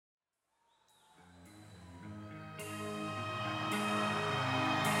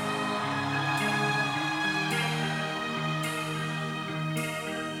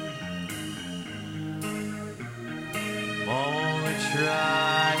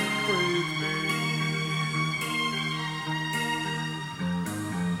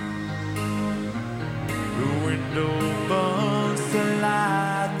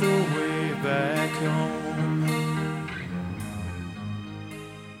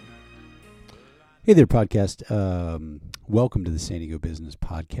Hey there, podcast. Welcome to the San Diego Business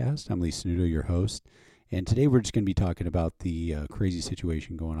Podcast. I'm Lee Snudo, your host. And today we're just going to be talking about the crazy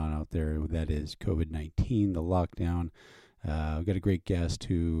situation going on out there. That is COVID-19, the lockdown. We've got a great guest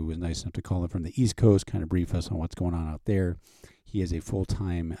who was nice enough to call in from the East Coast, kind of brief us on what's going on out there. He is a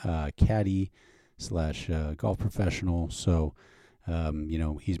full-time caddy / golf professional. So,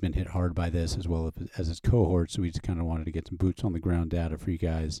 he's been hit hard by this as well as his cohort. So we just kind of wanted to get some boots on the ground data for you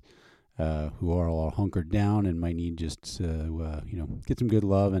guys who are all hunkered down and might need just get some good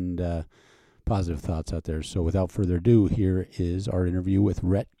love and positive thoughts out there. So without further ado, here is our interview with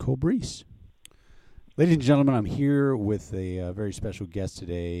Rhett Colbrese. Ladies and gentlemen, I'm here with a very special guest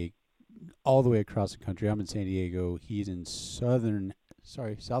today, all the way across the country. I'm in San Diego. He's in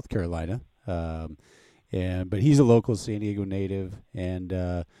South Carolina, but he's a local San Diego native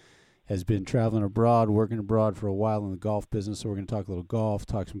and has been traveling abroad, working abroad for a while in the golf business. So we're going to talk a little golf,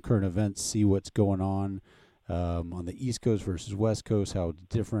 talk some current events, see what's going on the East Coast versus West Coast, how it's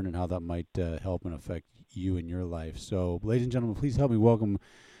different and how that might help and affect you in your life. So, ladies and gentlemen, please help me welcome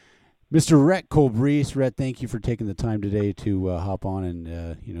Mr. Rhett Colbrese. Rhett, thank you for taking the time today to hop on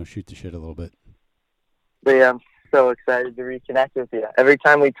and shoot the shit a little bit. Yeah, I'm so excited to reconnect with you. Every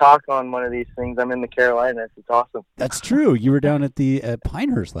time we talk on one of these things, I'm in the Carolinas. It's awesome. That's true. You were down at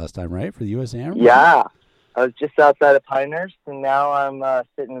Pinehurst last time, right, for the U.S. Amateur? Yeah, I was just outside of Pinehurst, and now I'm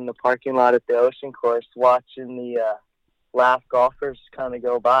sitting in the parking lot at the Ocean Course watching the last golfers kind of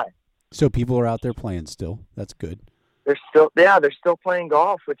go by. So people are out there playing still. That's good. They're still playing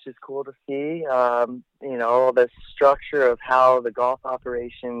golf, which is cool to see. The structure of how the golf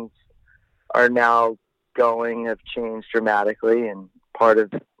operations are now going have changed dramatically, and part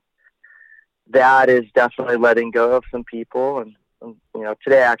of that is definitely letting go of some people. And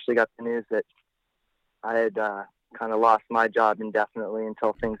today I actually got the news that I had kind of lost my job indefinitely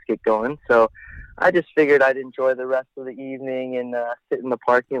until things get going. So I just figured I'd enjoy the rest of the evening and sit in the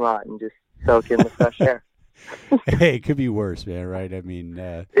parking lot and just soak in the fresh air. Hey, it could be worse, man, right? I mean,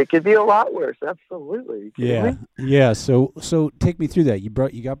 it could be a lot worse. Absolutely. Yeah. So take me through that. You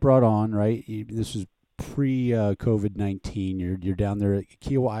got brought on, right? This was pre COVID-19. You're down there at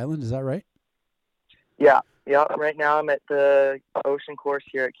Kiawah Island, is that right? Yeah. Right now I'm at the Ocean Course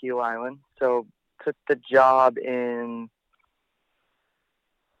here at Kiawah Island. So took the job in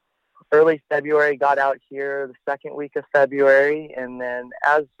early February, got out here the second week of February, and then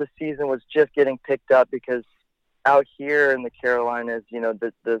as the season was just getting picked up, because out here in the Carolinas,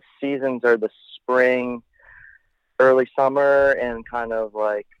 the seasons are the spring, early summer, and kind of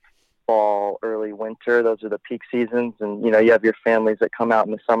like fall, early winter. Those are the peak seasons, and you have your families that come out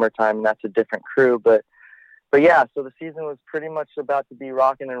in the summertime, and that's a different crew. But yeah, so the season was pretty much about to be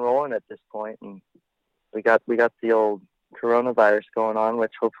rocking and rolling at this point, and we got the old coronavirus going on,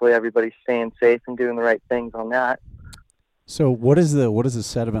 which hopefully everybody's staying safe and doing the right things on that. So what is the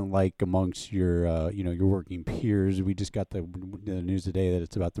sentiment like amongst your your working peers? We just got the news today that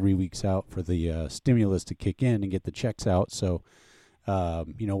it's about 3 weeks out for the stimulus to kick in and get the checks out. So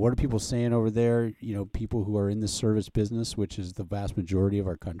what are people saying over there? People who are in the service business, which is the vast majority of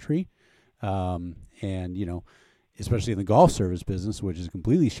our country, and especially in the golf service business, which is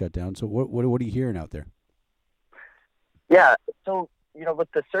completely shut down. So what are you hearing out there? Yeah, so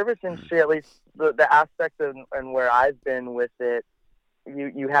with the service industry, at least the aspect of and where I've been with it,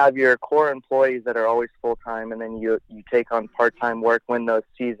 you have your core employees that are always full time, and then you take on part time work when those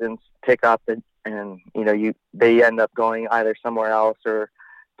seasons pick up, and they end up going either somewhere else or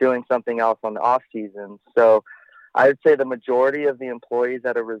doing something else on the off season. So I would say the majority of the employees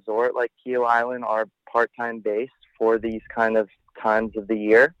at a resort like Kiawah Island are part time based for these kind of times of the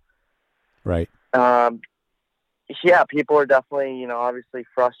year. Right. Yeah, people are definitely, obviously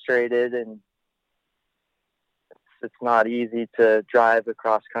frustrated, and it's not easy to drive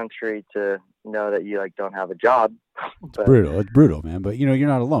across country to know that you don't have a job. It's brutal, man. But you're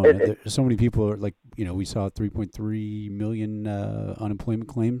not alone. There's so many people are we saw 3.3 million unemployment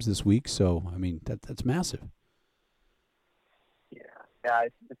claims this week. So I mean that's massive. Yeah,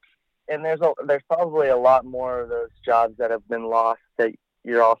 and there's probably a lot more of those jobs that have been lost that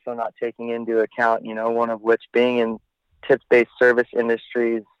you're also not taking into account, one of which being in tips-based service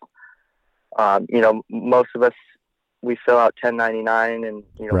industries. Most of us, we fill out 1099 and,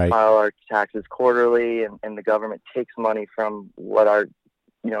 right. File our taxes quarterly, and the government takes money from what our,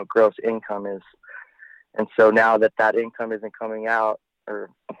 gross income is. And so now that income isn't coming out, or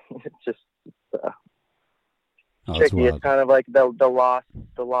it's just tricky. It's kind of like the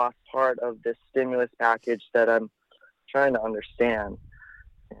lost part of this stimulus package that I'm trying to understand.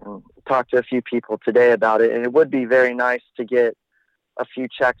 And talked to a few people today about it, and it would be very nice to get a few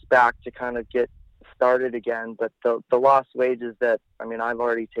checks back to kind of get started again. But the lost wages that, I mean, I've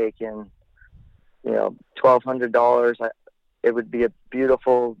already taken, $1,200. It would be a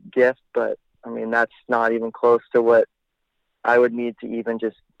beautiful gift, but I mean, that's not even close to what I would need to even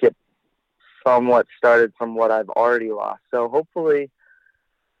just get somewhat started from what I've already lost. So hopefully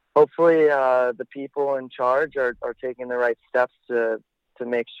the people in charge are taking the right steps to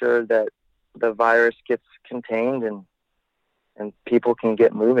make sure that the virus gets contained and people can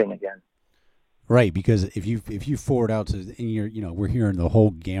get moving again. Right, because if you forward out to, and we're hearing the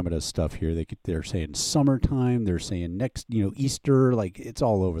whole gamut of stuff here. They're saying summertime, they're saying next, Easter, like it's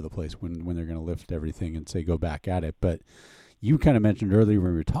all over the place when they're going to lift everything and say go back at it. But you kind of mentioned earlier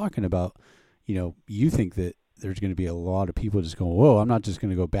when we were talking about, you think that there's going to be a lot of people just going, whoa, I'm not just going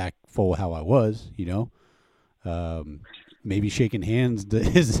to go back full how I was, maybe shaking hands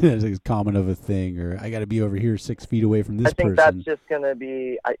is as common of a thing, or I got to be over here 6 feet away from this person. That's just going to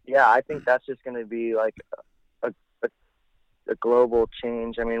be, I think that's just going to be like a global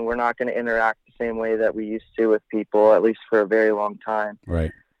change. I mean, we're not going to interact the same way that we used to with people, at least for a very long time.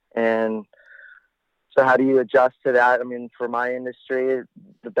 Right. And so how do you adjust to that? I mean, for my industry,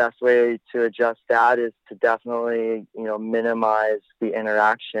 the best way to adjust that is to definitely, minimize the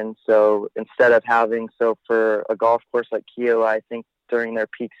interaction. So instead of for a golf course like Kiawah, I think during their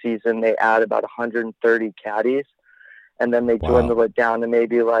peak season, they add about 130 caddies, and then they dwindle it down to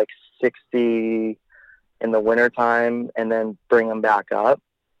maybe like 60 in the wintertime and then bring them back up.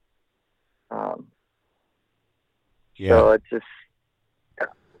 So it's just,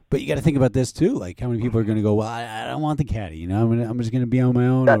 but you got to think about this too. Like, how many people are going to go, well, I don't want the caddy. I'm just going to be on my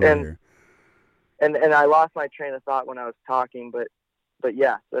own over here. And I lost my train of thought when I was talking, but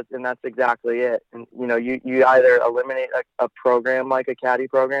yeah, that's exactly it. And you either eliminate a program like a caddy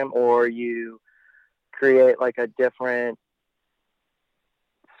program, or you create like a different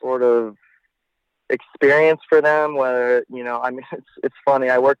sort of experience for them. Whether I mean, it's funny.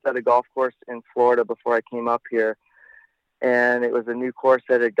 I worked at a golf course in Florida before I came up here. And it was a new course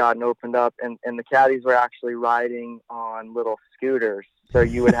that had gotten opened up, and the caddies were actually riding on little scooters. So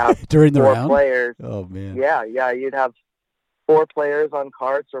you would have during the four round? Players. Oh man. Yeah. You'd have 4 players on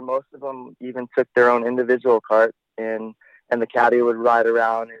carts, or most of them even took their own individual cart, and the caddy would ride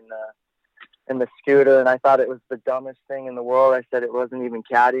around in the scooter. And I thought it was the dumbest thing in the world. I said it wasn't even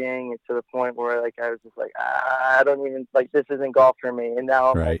caddying, to the point where like I was just like, I don't even, like, this isn't golf for me. And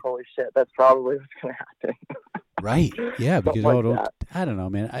now I'm like, holy shit, that's probably what's going to happen. Right. Yeah. Because I don't know,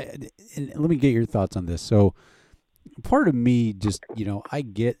 man. And let me get your thoughts on this. So part of me just, I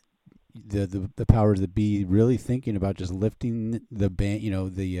get the powers that be really thinking about just lifting the ban,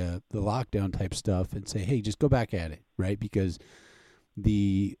 the lockdown type stuff, and say, hey, just go back at it. Right. Because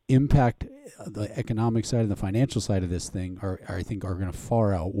the impact, the economic side and the financial side of this thing I think are going to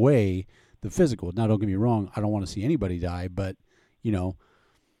far outweigh the physical. Now, don't get me wrong. I don't want to see anybody die, but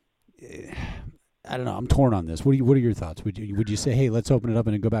I don't know. I'm torn on this. What are your thoughts? Would you say, hey, let's open it up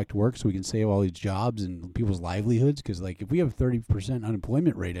and then go back to work so we can save all these jobs and people's livelihoods? Because like if we have 30%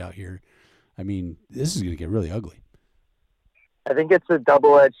 unemployment rate out here, I mean, this is going to get really ugly. I think it's a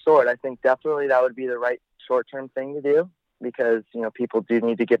double-edged sword. I think definitely that would be the right short-term thing to do, because people do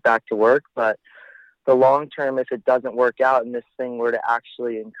need to get back to work. But the long term, if it doesn't work out and this thing were to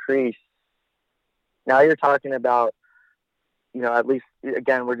actually increase, now you're talking about, at least,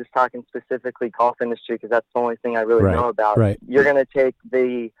 again, we're just talking specifically golf industry, because that's the only thing I really know about. Right. You're going to take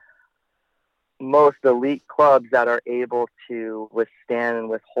the most elite clubs that are able to withstand and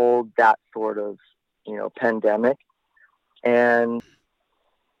withhold that sort of, pandemic. And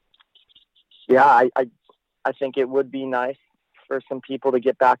yeah, I think it would be nice for some people to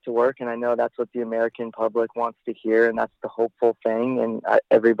get back to work. And I know that's what the American public wants to hear, and that's the hopeful thing. And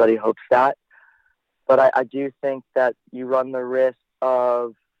everybody hopes that. But I do think that you run the risk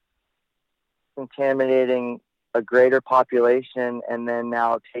of contaminating a greater population, and then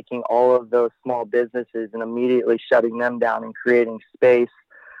now taking all of those small businesses and immediately shutting them down and creating space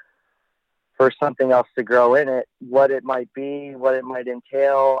for something else to grow in it. What it might be, what it might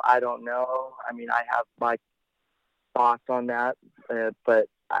entail, I don't know. I mean, I have my thoughts on that, but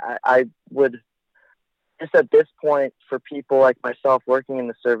I would just at this point, for people like myself working in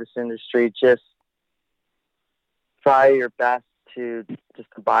the service industry, just try your best to just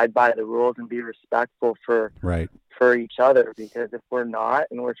abide by the rules and be respectful for each other. Because if we're not,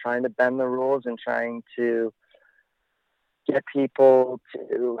 and we're trying to bend the rules and trying to get people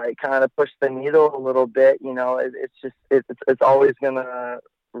to like kind of push the needle a little bit, it's always going to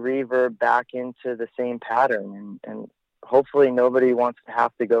revert back into the same pattern. And hopefully nobody wants to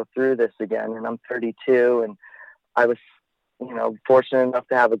have to go through this again. And I'm 32, and I was, fortunate enough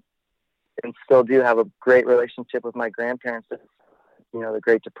to have and still do have a great relationship with my grandparents. The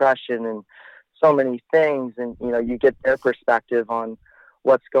Great Depression and so many things, and you get their perspective on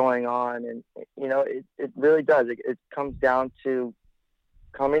what's going on, and it really does. It comes down to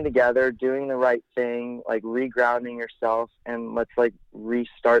coming together, doing the right thing, like regrounding yourself, and let's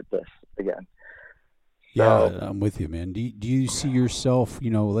restart this again. Yeah, I'm with you, man. Do you see yourself,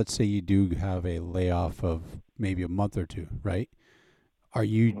 let's say you do have a layoff of maybe a month or two, right? Do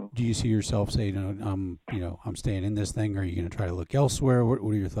you see yourself saying, I'm staying in this thing, or are you going to try to look elsewhere? What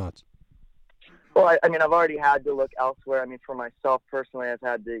are your thoughts? Well, I mean, I've already had to look elsewhere. I mean, for myself personally, I've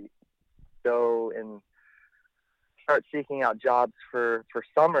had to go and start seeking out jobs for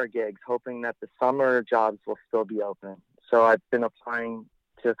summer gigs, hoping that the summer jobs will still be open. So I've been applying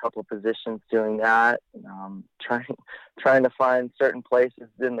to a couple of positions doing that, trying to find certain places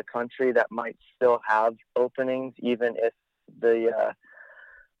in the country that might still have openings, even if the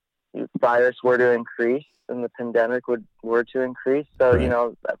virus were to increase and the pandemic were to increase. So,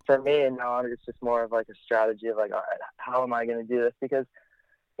 right. For me now, it's just more of like a strategy of like, all right, how am I going to do this? Because,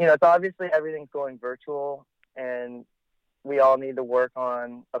 it's obviously everything's going virtual, and we all need to work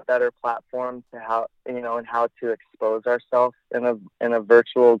on a better platform to how to expose ourselves in a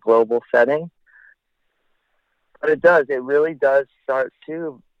virtual global setting. But it really does start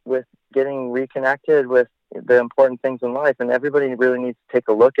too with getting reconnected with the important things in life. And everybody really needs to take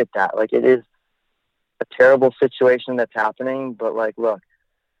a look at that. Like, it is a terrible situation that's happening, but look,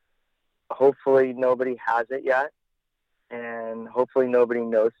 hopefully nobody has it yet. And hopefully nobody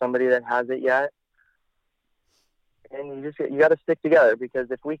knows somebody that has it yet. And you got to stick together, because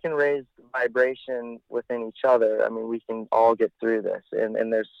if we can raise vibration within each other, I mean, we can all get through this.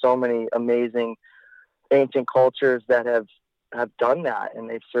 And there's so many amazing ancient cultures that have done that, and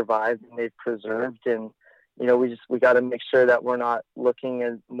they've survived and they've preserved. And, we got to make sure that we're not looking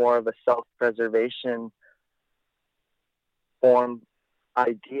at more of a self-preservation form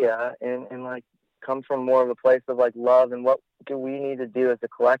idea, and come from more of a place of love, and what do we need to do as a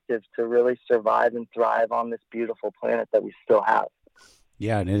collective to really survive and thrive on this beautiful planet that we still have.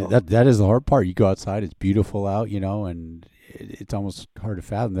 Yeah, and that is the hard part. You go outside, it's beautiful out, and it's almost hard to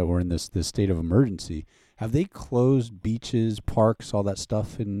fathom that we're in this state of emergency. Have they closed beaches, parks, all that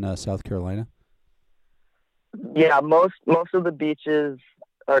stuff in South Carolina? Yeah, most of the beaches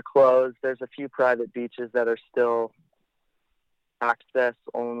are closed. There's a few private beaches that are still access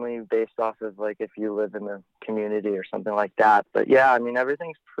only, based off of if you live in the community or something like that. But yeah, I mean,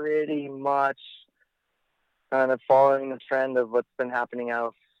 everything's pretty much kind of following the trend of what's been happening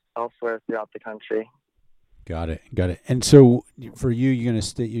elsewhere throughout the country. Got it. And so for you, you're gonna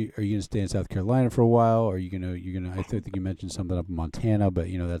stay. Are you gonna stay in South Carolina for a while? Or are you're gonna? I think you mentioned something up in Montana, but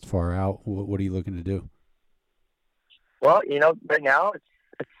that's far out. What are you looking to do? Well, right now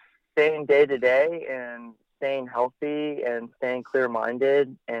it's staying day to day and staying healthy and staying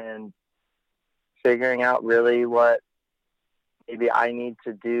clear-minded and figuring out really what maybe I need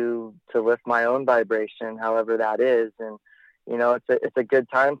to do to lift my own vibration, however that is. And, it's a good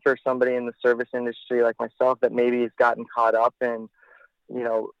time for somebody in the service industry like myself that maybe has gotten caught up in,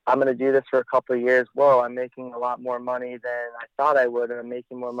 I'm going to do this for a couple of years. Whoa, I'm making a lot more money than I thought I would, and I'm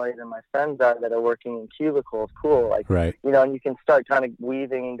making more money than my friends are that are working in cubicles. Cool. Right. And you can start kind of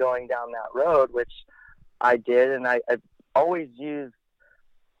weaving and going down that road, which I did. And I've always used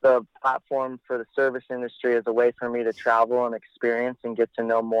the platform for the service industry as a way for me to travel and experience and get to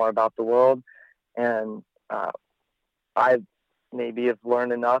know more about the world. And I maybe have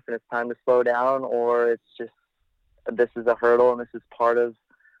learned enough, and it's time to slow down, or it's just, this is a hurdle and this is part of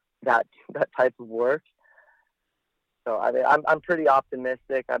that type of work. So I'm pretty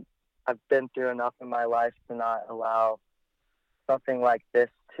optimistic. I've been through enough in my life to not allow something like this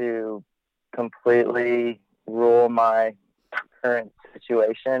to completely rule my current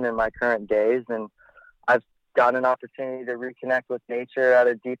situation and my current days. And I've got an opportunity to reconnect with nature at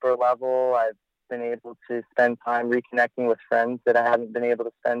a deeper level. I've been able to spend time reconnecting with friends that I haven't been able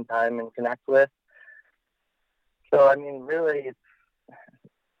to spend time and connect with. So, I mean, really,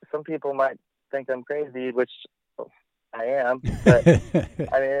 some people might think I'm crazy, which I am, but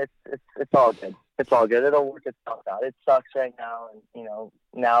I mean, it's all good. It's all good. It'll work itself out. It sucks right now. And,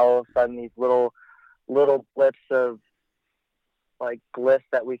 now all of a sudden these little blips of bliss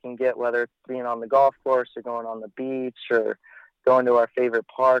that we can get, whether it's being on the golf course or going on the beach or going to our favorite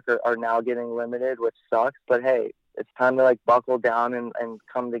park, are now getting limited, which sucks. But hey, it's time to buckle down and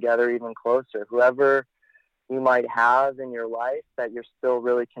come together even closer. Whoever you might have in your life that you're still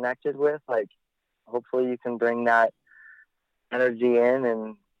really connected with, hopefully you can bring that energy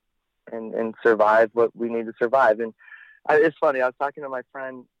in and survive what we need to survive. And it's funny, I was talking to my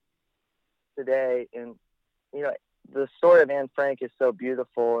friend today, and the story of Anne Frank is so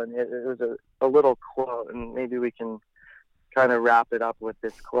beautiful, and it was a little quote, and maybe we can kind of wrap it up with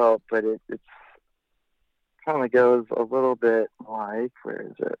this quote, but it's kind of goes a little bit like, where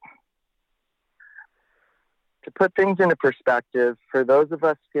is it? To put things into perspective, for those of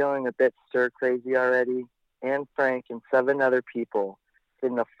us feeling a bit stir-crazy already, Anne Frank and 7 other people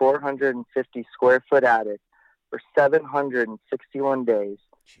in a 450 square foot attic for 761 days,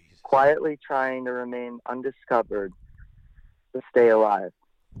 Jesus. quietly trying to remain undiscovered to stay alive.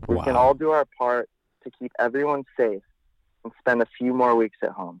 We Wow. can all do our part to keep everyone safe and spend a few more weeks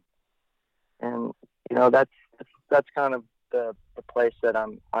at home. And that's kind of the place that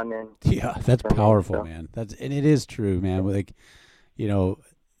I'm in. Yeah, that's for me, powerful, so. man. And it is true, man. Like,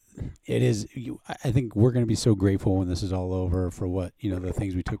 it is. I think we're going to be so grateful when this is all over for what the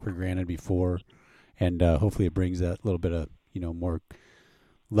things we took for granted before, and hopefully it brings that little bit of more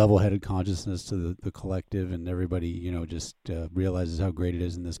level-headed consciousness to the collective, and everybody just realizes how great it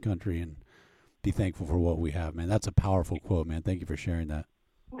is in this country and be thankful for what we have, man. That's a powerful quote, man. Thank you for sharing that.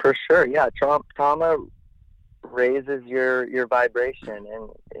 For sure, yeah. Trauma raises your vibration,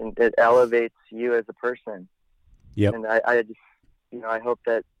 and it elevates you as a person. Yep. And I just I hope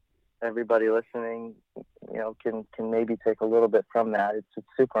that everybody listening can maybe take a little bit from that. It's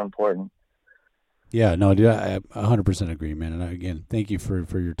super important. Yeah, no, dude, I 100% agree, man. And again, thank you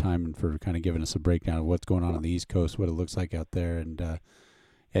for your time and for kind of giving us a breakdown of what's going on the East Coast, what it looks like out there, and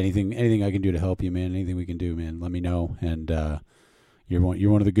anything I can do to help you, man. Anything we can do, man. Let me know. And you're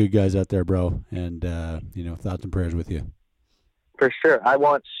one of the good guys out there, bro. And thoughts and prayers with you. For sure, I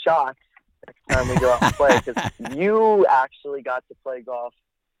want shots next time we go out and play, because you actually got to play golf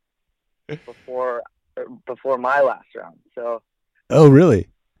before my last round. So. Oh, really?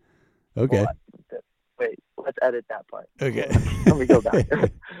 Okay. Well, wait, let's edit that part. Okay. Let me go back.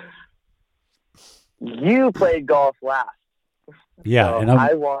 You played golf last. Yeah, so and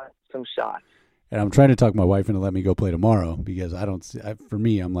I want some shots. And I'm trying to talk my wife into let me go play tomorrow, because for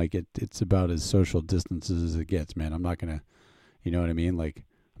me, I'm like, it's about as social distances as it gets, man. I'm not going to, you know what I mean? Like,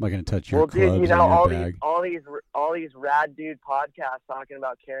 I'm not going to touch your clubs dude, or your bag. all these rad dude podcasts talking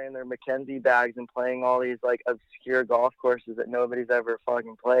about carrying their Mackenzie bags and playing all these like obscure golf courses that nobody's ever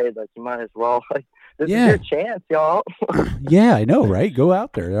fucking played. Like, you might as well, like, this is your chance, y'all. Yeah, I know, right? Go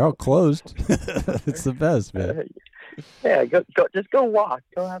out there. They're all closed. It's the best, man. Yeah, just go walk.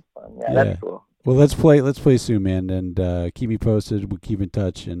 Go have fun. Yeah, that's cool. Well, let's play soon, man, and keep me posted. We'll keep in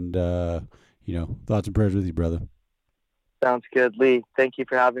touch, and thoughts and prayers with you, brother. Sounds good, Lee. Thank you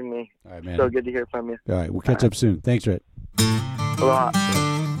for having me. All right, man. So good to hear from you. All right, we'll catch up soon. Thanks, Rhett. Aloha.